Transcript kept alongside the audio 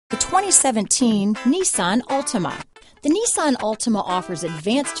The 2017 Nissan Altima. The Nissan Altima offers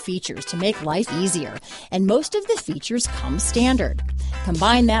advanced features to make life easier, and most of the features come standard.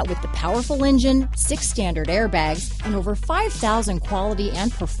 Combine that with the powerful engine, 6 standard airbags, and over 5,000 quality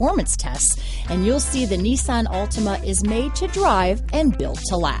and performance tests, and you'll see the Nissan Altima is made to drive and built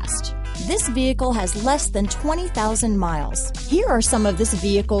to last. This vehicle has less than 20,000 miles. Here are some of this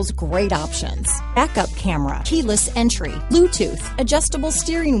vehicle's great options: backup camera, keyless entry, Bluetooth, adjustable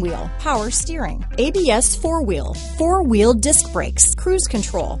steering wheel, power steering, ABS 4-wheel disc brakes, cruise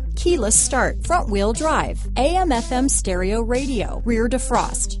control, keyless start, front wheel drive, AM/FM stereo radio, rear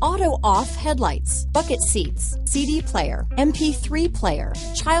defrost, auto off headlights, bucket seats, CD player, MP3 player,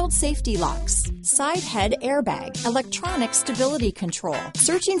 child safety locks, side head airbag, electronic stability control.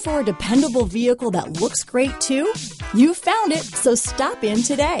 Searching for a dependable vehicle that looks great too? You found it, so stop in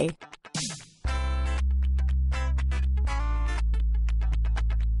today.